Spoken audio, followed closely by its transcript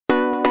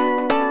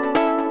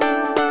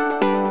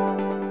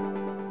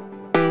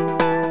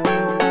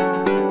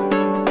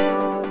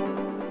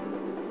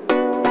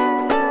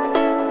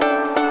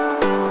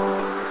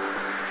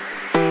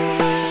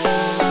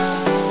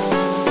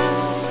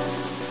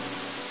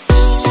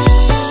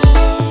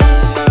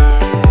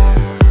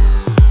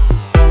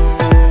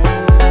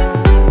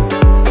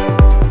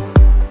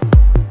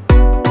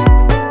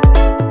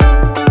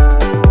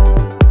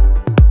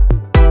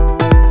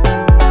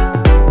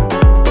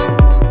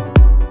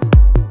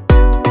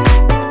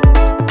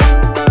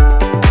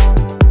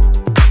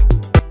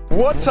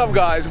What's up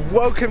guys,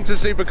 welcome to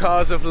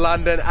Supercars of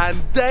London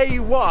and day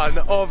one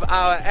of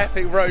our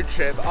epic road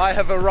trip. I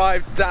have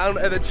arrived down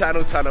at the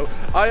Channel Tunnel.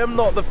 I am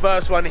not the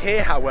first one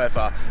here,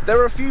 however. There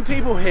are a few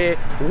people here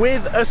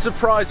with a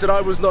surprise that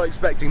I was not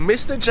expecting.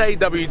 Mr.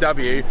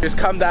 JWW has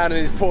come down in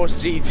his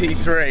Porsche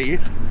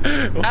GT3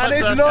 and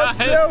it's not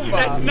silver.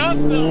 It's not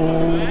silver,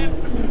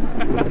 man.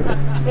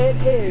 It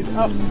is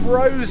a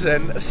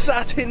frozen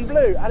satin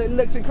blue and it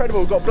looks incredible.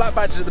 We've got black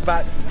badges at the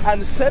back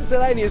and Seb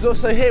Delaney is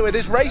also here with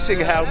his racing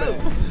helmet.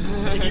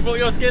 You bought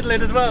your skid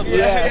lid as well, so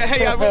yeah.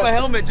 Hey, I brought my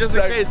helmet just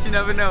in case, you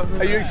never know.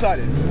 Are you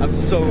excited? I'm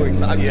so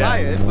excited. I'm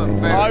tired, but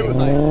very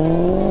excited.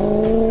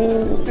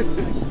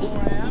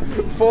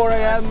 4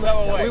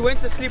 AM? We went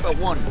to sleep at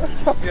 1.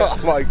 Oh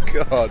my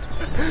god.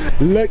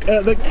 Look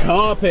at the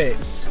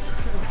carpets.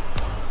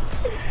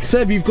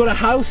 Seb, you've got a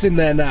house in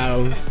there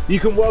now. You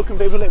can welcome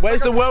people in.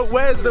 Where's the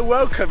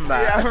welcome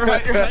mat? Yeah,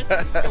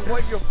 right.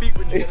 Wipe your feet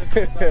when you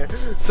get it.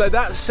 So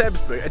that's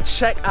Seb's boot, and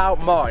check out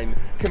mine.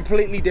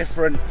 Completely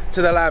different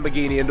to the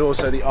Lamborghini and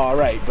also the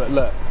R8, but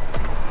look.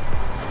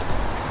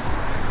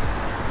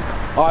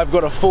 I've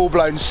got a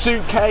full-blown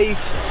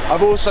suitcase.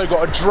 I've also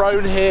got a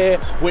drone here,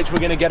 which we're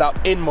gonna get up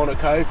in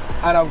Monaco.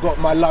 And I've got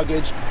my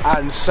luggage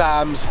and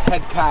Sam's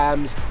head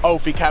cams,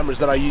 Ulfi cameras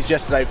that I used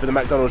yesterday for the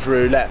McDonald's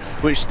roulette,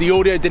 which the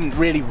audio didn't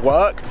really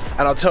work.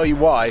 And I'll tell you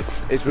why.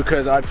 It's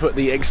because I put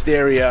the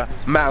exterior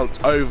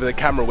mount over the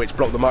camera, which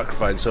blocked the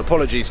microphone. So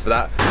apologies for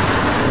that.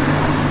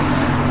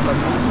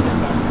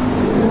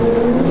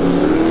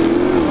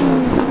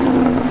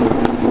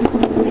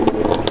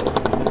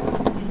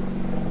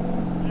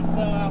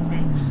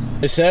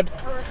 Hey Seb?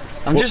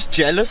 I'm just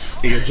jealous.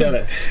 You're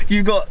jealous?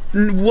 You got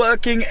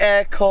working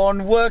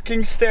aircon,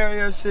 working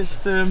stereo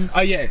system.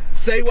 Oh yeah,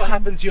 say what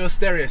happened to your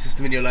stereo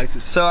system in your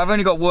Lotus. So I've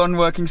only got one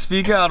working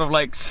speaker out of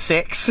like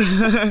 6,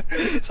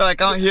 so I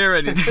can't hear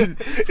anything.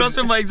 Plus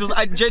with my exhaust,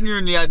 I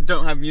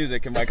don't have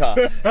music in my car.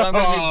 So I'm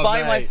going to be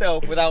by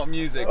myself without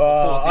music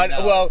for 14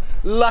 hours. Well,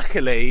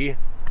 luckily,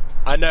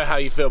 I know how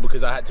you feel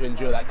because I had to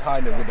endure that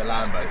kind of with the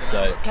Lambo,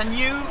 so. Can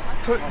you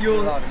put your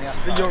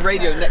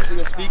radio next to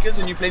your speakers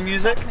when you play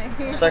music?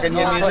 So I can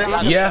hear music?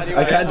 Yeah,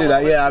 I can do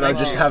that, yeah, and I'll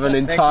just have an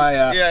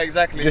entire, yeah,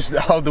 exactly. Just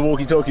hold the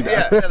walkie-talkie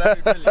there. Yeah,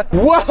 that'd be brilliant.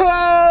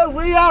 Whoa,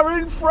 we are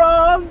in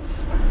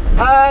France!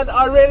 And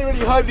I really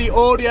hope the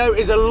audio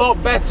is a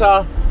lot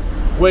better.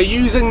 We're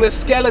using the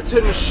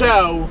skeleton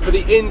shell for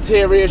the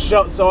interior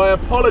shot, so I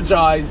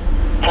apologise.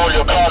 Paul,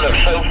 your car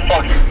looks so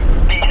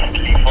fucking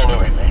beastly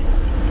following me.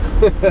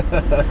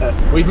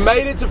 We've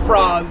made it to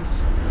France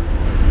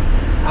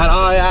and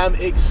I am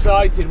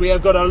excited. We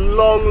have got a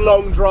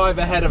long drive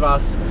ahead of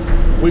us.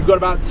 We've got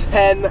about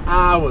 10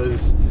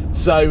 hours,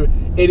 so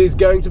it is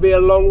going to be a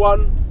long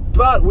one,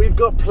 but we've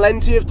got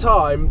plenty of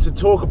time to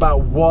talk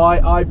about why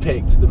I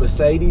picked the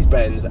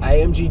Mercedes-Benz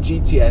AMG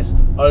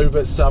GTS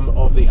over some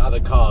of the other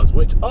cars,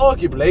 which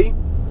arguably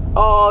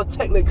are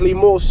technically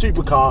more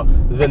supercar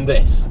than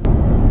this.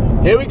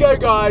 Here we go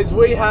guys,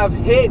 we have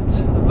hit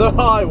the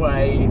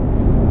highway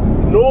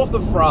north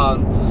of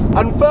France,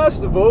 and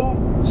first of all,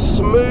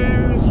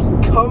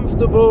 smooth,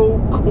 comfortable,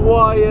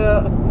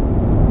 quiet,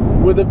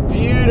 with a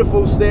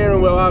beautiful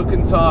steering wheel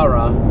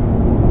Alcantara.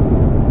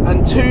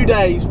 And 2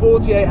 days,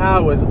 48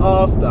 hours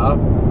after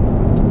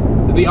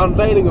the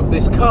unveiling of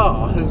this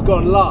car has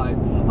gone live,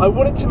 I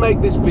wanted to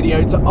make this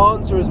video to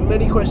answer as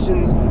many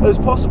questions as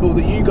possible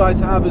that you guys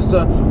have as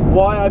to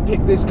why I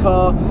picked this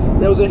car.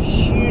 There was a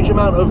huge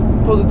amount of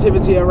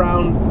positivity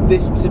around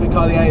this specific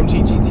car, the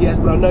AMG GTS,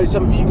 but I know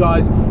some of you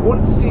guys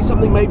wanted to see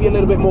something maybe a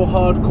little bit more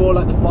hardcore,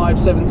 like the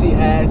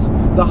 570S,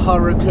 the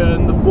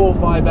Huracan, the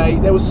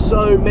 458. There were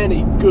so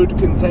many good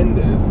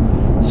contenders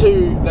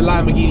to the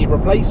Lamborghini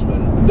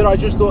replacement that I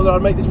just thought that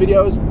I'd make this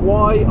video as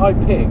why I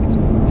picked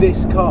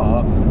this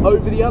car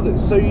over the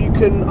others, so you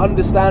can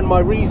understand my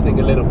reasoning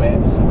a little bit.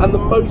 And the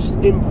most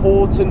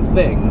important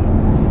thing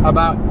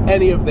about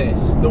any of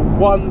this, the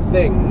one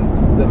thing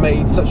that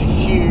made such a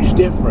huge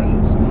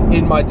difference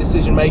in my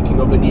decision making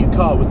of a new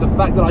car, was the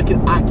fact that I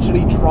could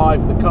actually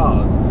drive the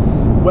cars.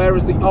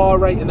 Whereas the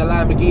R8 and the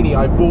Lamborghini,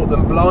 I bought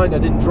them blind, I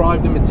didn't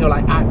drive them until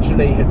I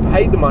actually had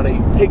paid the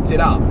money, picked it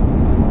up.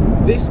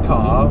 This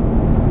car,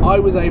 I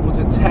was able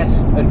to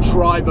test and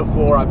try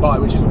before I buy,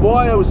 which is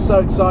why I was so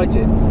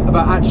excited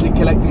about actually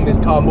collecting this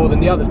car more than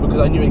the others,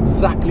 because I knew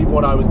exactly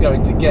what I was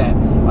going to get.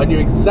 I knew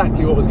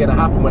exactly what was going to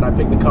happen when I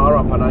picked the car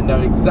up, and I know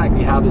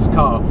exactly how this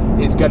car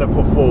is going to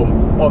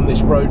perform on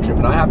this road trip.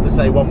 And I have to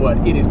say one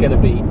word, it is going to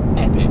be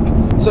epic.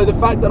 So the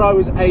fact that I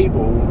was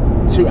able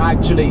to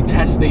actually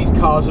test these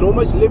cars and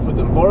almost live with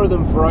them, borrow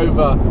them for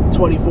over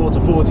 24 to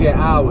 48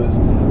 hours,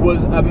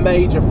 was a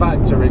major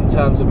factor in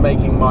terms of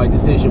making my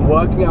decision,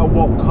 working out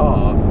what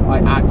car I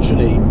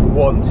actually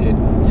wanted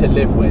to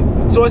live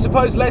with. So I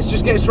suppose let's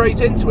just get straight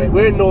into it.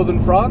 We're in northern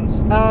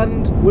France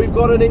and we've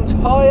got an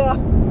entire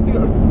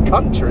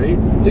country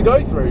to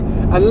go through,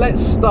 and let's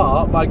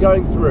start by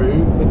going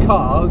through the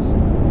cars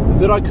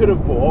that I could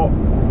have bought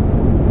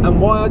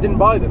and why I didn't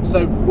buy them.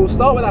 So we'll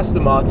start with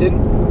Aston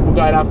Martin. We'll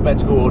go in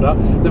alphabetical order.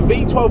 The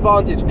V12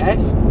 Vantage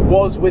S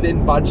was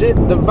within budget.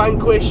 The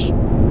Vanquish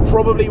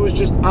probably was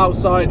just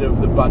outside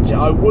of the budget.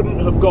 I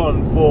wouldn't have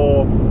gone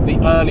for the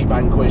early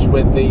Vanquish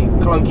with the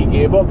clunky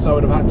gearbox. I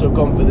would have had to have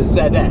gone for the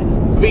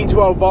ZF.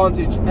 V12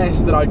 Vantage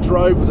S that I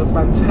drove was a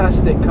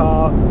fantastic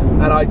car,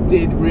 and I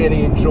did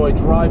really enjoy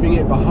driving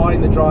it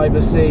behind the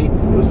driver's seat. It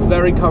was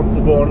very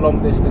comfortable on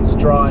long distance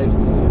drives,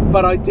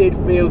 but I did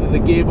feel that the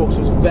gearbox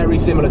was very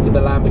similar to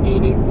the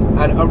Lamborghini,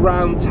 and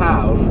around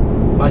town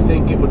I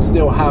think it would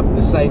still have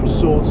the same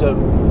sort of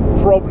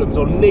problems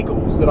or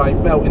niggles that I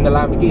felt in the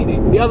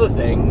Lamborghini. The other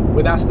thing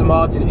with Aston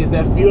Martin is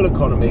their fuel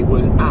economy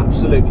was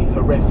absolutely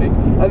horrific,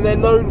 and they're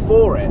known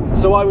for it.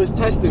 So I was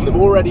testing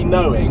them already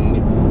knowing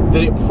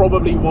that it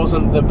probably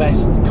wasn't the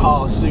best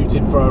car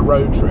suited for a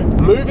road trip.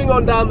 Moving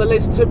on down the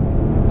list to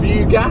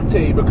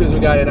Bugatti, because we're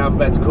going in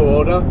alphabetical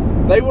order,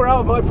 they were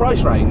out of my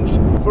price range.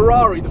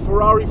 Ferrari, the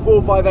Ferrari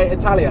 458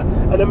 Italia,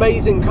 an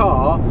amazing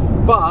car,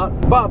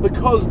 but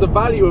because the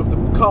value of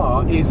the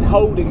car is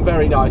holding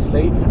very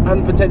nicely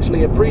and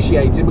potentially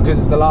appreciating because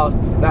it's the last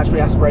naturally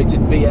aspirated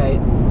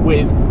V8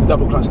 with the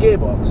double clutch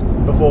gearbox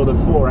before the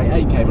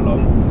 488 came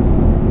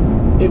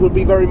along, it would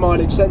be very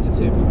mileage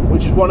sensitive,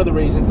 which is one of the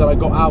reasons that I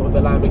got out of the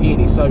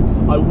Lamborghini. So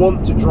I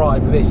want to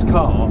drive this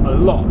car a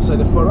lot. So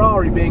the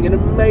Ferrari, being an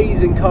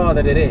amazing car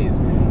that it is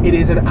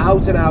an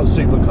out and out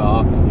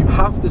supercar. You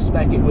have to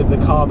spec it with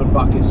the carbon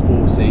bucket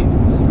sport seats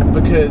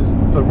because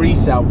for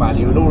resale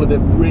value and all of the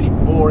really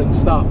boring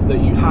stuff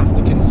that you have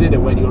to consider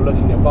when you're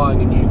looking at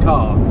buying a new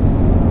car.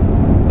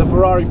 The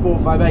Ferrari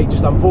 458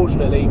 just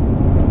unfortunately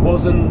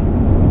wasn't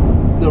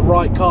the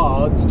right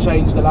car to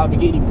change the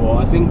Lamborghini for.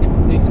 I think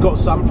it's got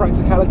some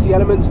practicality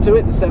elements to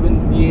it. The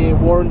 7-year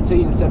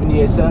warranty and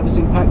 7-year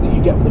servicing pack that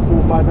you get with the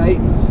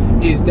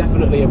 458 is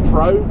definitely a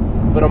pro,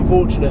 but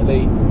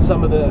unfortunately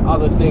some of the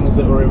other things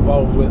that were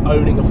involved with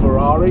owning a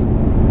Ferrari,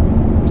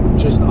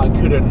 just I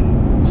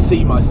couldn't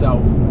see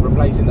myself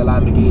replacing the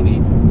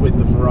Lamborghini with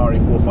the Ferrari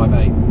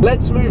 458.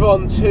 Let's move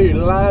on to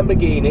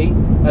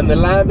Lamborghini and the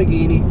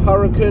Lamborghini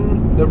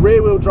Huracan, the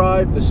rear-wheel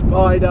drive, the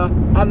Spider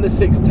and the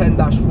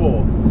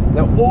 610-4.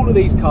 Now all of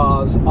these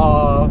cars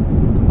are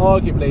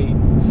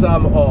arguably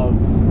some of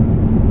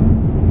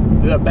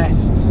the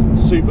best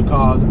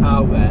supercars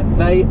out there.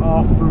 They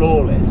are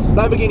flawless.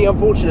 Lamborghini,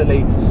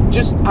 unfortunately,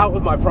 just out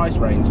of my price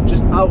range.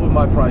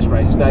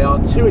 They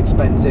are too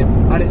expensive,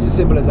 and it's as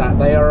simple as that.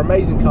 They are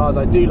amazing cars,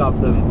 I do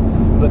love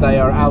them, but they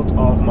are out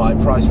of my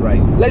price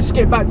range. Let's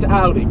skip back to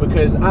Audi,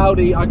 because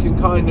Audi I can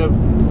kind of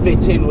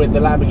fit in with the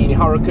Lamborghini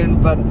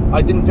Huracan, but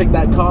I didn't pick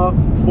that car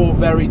for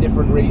very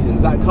different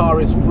reasons. That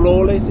car is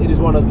flawless. It is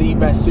one of the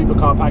best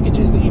supercar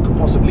packages that you could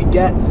possibly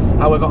get.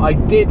 However, I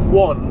did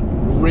want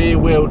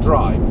rear-wheel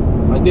drive.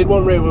 And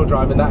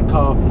that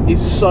car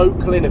is so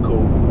clinical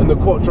and the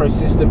Quattro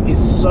system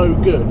is so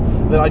good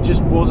that I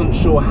just wasn't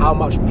sure how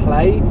much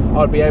play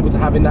I'd be able to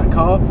have in that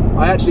car.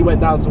 I actually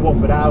went down to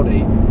Watford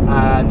Audi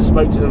and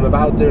spoke to them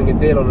about doing a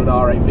deal on an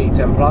R8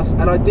 V10 Plus,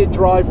 and I did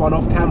drive one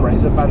off camera.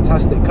 It's a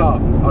fantastic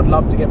car. I'd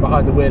love to get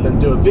behind the wheel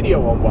and do a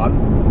video on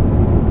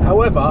one.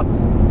 However,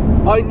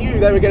 I knew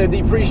they were going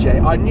to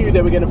depreciate. I knew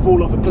they were going to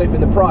fall off a cliff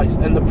in the price,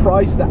 and the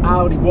price that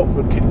Audi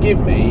Watford could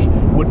give me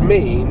would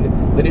mean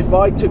that if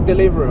I took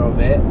delivery of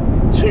it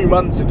 2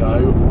 months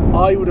ago,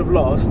 I would have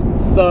lost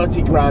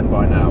 30 grand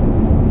by now.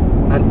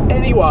 And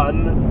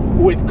anyone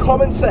with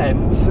common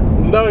sense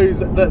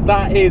knows that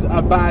that is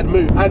a bad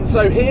move. And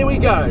so here we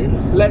go.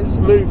 Let's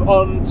move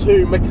on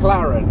to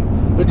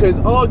McLaren, because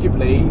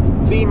arguably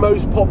the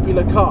most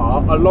popular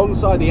car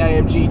alongside the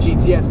AMG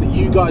GTS that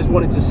you guys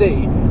wanted to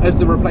see as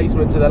the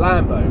replacement to the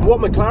Lambo. What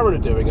McLaren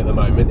are doing at the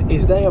moment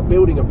is they are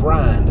building a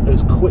brand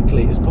as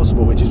quickly as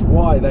possible, which is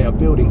why they are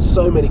building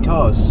so many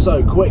cars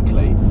so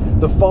quickly.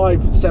 The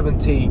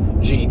 570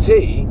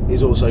 GT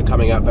is also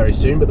coming out very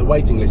soon, but the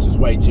waiting list was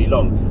way too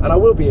long, and I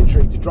will be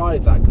intrigued to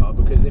drive that car,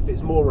 because if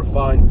it's more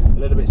refined, a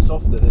little bit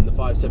softer than the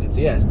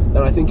 570S,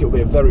 then I think it'll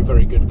be a very,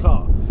 very good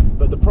car.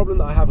 But the problem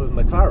that I have with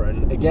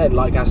McLaren, again,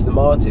 like Aston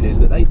Martin, is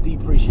that they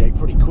depreciate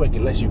pretty quick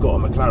unless you've got a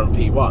McLaren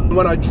P1.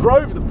 When I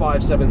drove the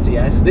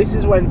 570S, this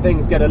is when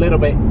things get a little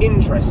bit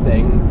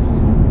interesting,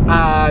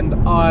 and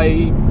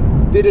I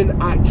didn't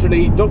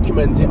actually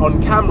document it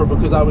on camera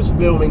because I was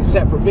filming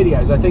separate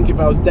videos. I think if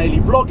I was daily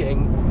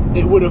vlogging,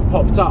 it would have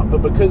popped up,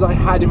 but because I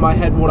had in my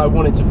head what I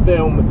wanted to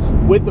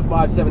film with the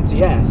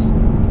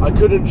 570S, I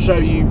couldn't show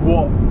you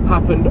what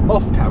happened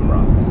off camera.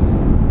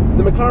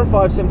 The McLaren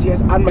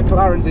 570S and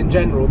McLarens in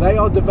general, they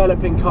are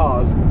developing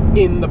cars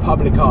in the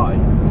public eye.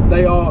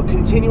 They are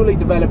continually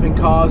developing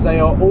cars, they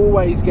are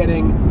always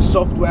getting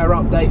software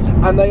updates,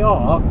 and they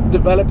are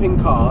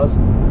developing cars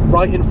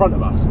right in front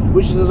of us,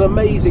 which is an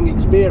amazing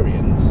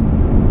experience.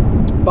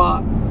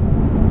 But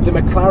the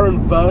McLaren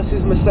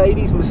versus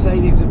Mercedes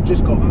have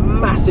just got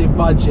massive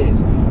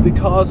budgets. The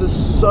cars are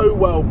so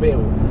well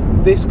built.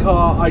 This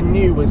car I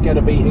knew was going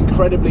to be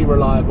incredibly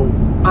reliable,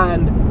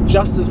 and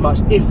just as much,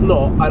 if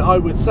not, and I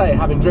would say,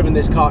 having driven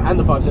this car and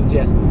the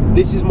 570S,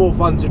 this is more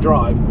fun to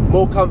drive,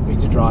 more comfy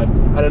to drive,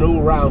 and an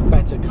all-round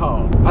better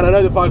car. And I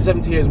know the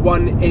 570 has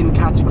won in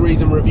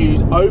categories and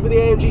reviews over the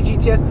AMG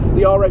GTS,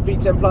 the R8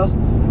 V10 Plus,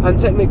 and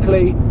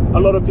technically a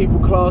lot of people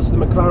class the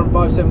McLaren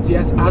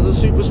 570S as a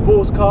super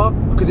sports car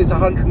because it's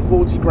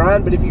 140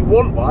 grand, but if you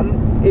want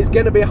one, it's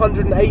going to be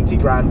 180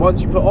 grand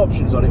once you put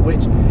options on it,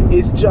 which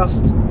is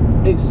just,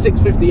 it's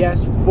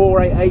 650S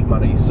 488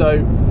 money.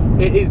 So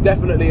it is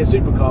definitely a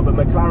supercar, but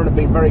McLaren have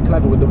been very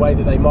clever with the way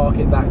that they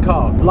market that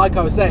car. Like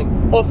I was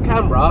saying, off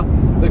camera,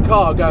 the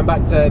car, going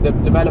back to the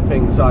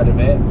developing side of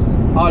it,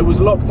 I was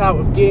locked out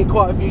of gear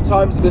quite a few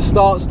times. The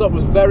start-stop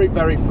was very,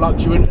 very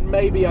fluctuant, and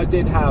maybe I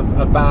did have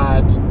a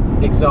bad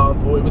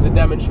example. It was a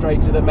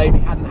demonstrator that maybe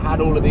hadn't had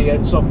all of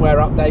the software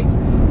updates.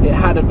 It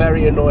had a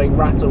very annoying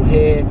rattle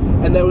here,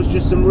 and there was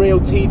just some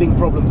real teething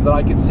problems that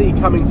I could see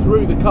coming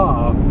through the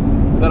car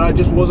that I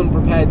just wasn't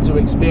prepared to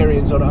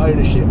experience on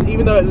ownership.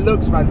 Even though it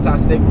looks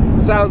fantastic,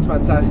 sounds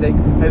fantastic,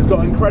 has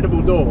got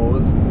incredible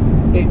doors,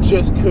 it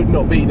just could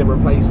not be the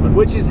replacement,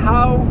 which is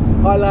how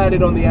I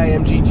landed on the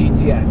AMG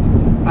GTS.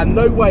 And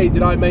no way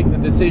did I make the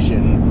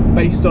decision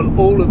based on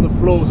all of the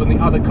flaws on the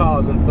other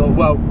cars and thought,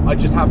 well, I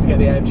just have to get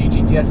the AMG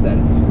GTS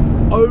then.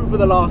 Over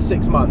the last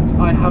 6 months,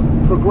 I have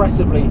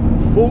progressively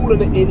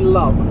fallen in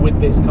love with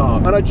this car,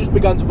 and I just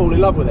begun to fall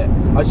in love with it.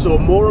 I saw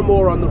more and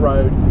more on the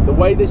road. The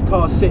way this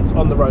car sits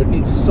on the road,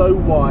 it's so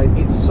wide,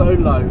 it's so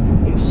low,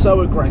 it's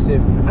so aggressive,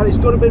 and it's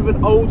got a bit of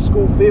an old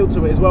school feel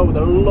to it as well, with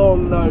a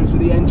long nose,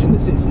 with the engine that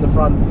sits in the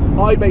front.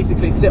 I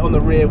basically sit on the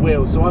rear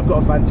wheels, so I've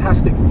got a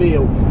fantastic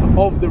feel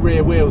of the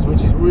rear wheels,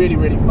 which is really,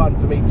 really fun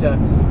for me to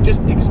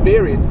just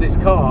experience this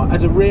car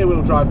as a rear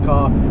wheel drive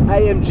car.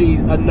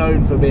 AMGs are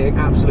known for being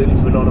absolutely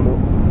phenomenal.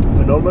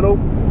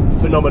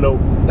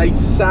 They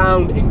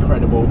sound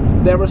incredible.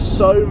 There are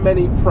so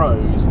many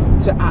pros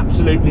to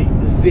absolutely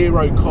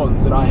zero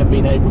cons that I have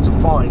been able to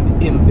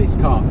find in this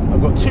car.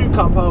 I've got 2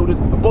 cup holders,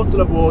 a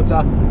bottle of water,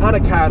 and a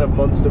can of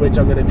Monster, which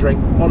I'm going to drink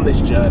on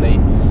this journey.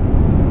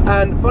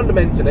 And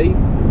fundamentally,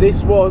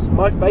 this was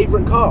my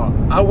favourite car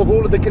out of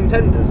all of the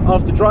contenders.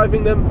 After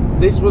driving them,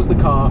 this was the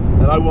car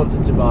that I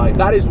wanted to buy.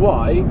 That is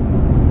why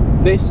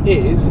this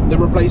is the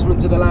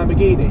replacement to the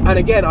Lamborghini. And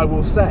again, I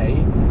will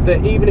say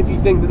that even if you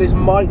think that this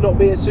might not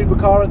be a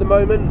supercar at the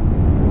moment,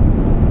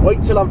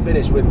 wait till I'm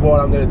finished with what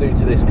I'm going to do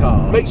to this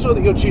car. Make sure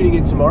that you're tuning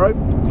in tomorrow.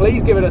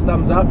 Please give it a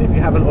thumbs up if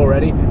you haven't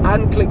already,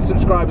 and click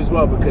subscribe as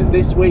well, because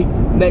this week,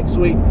 next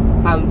week,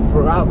 and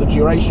throughout the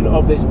duration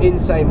of this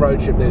insane road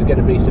trip, there's going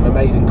to be some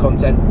amazing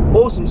content,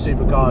 awesome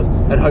supercars,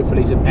 and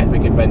hopefully some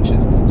epic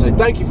adventures. So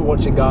thank you for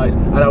watching, guys,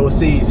 and I will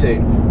see you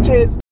soon. Cheers!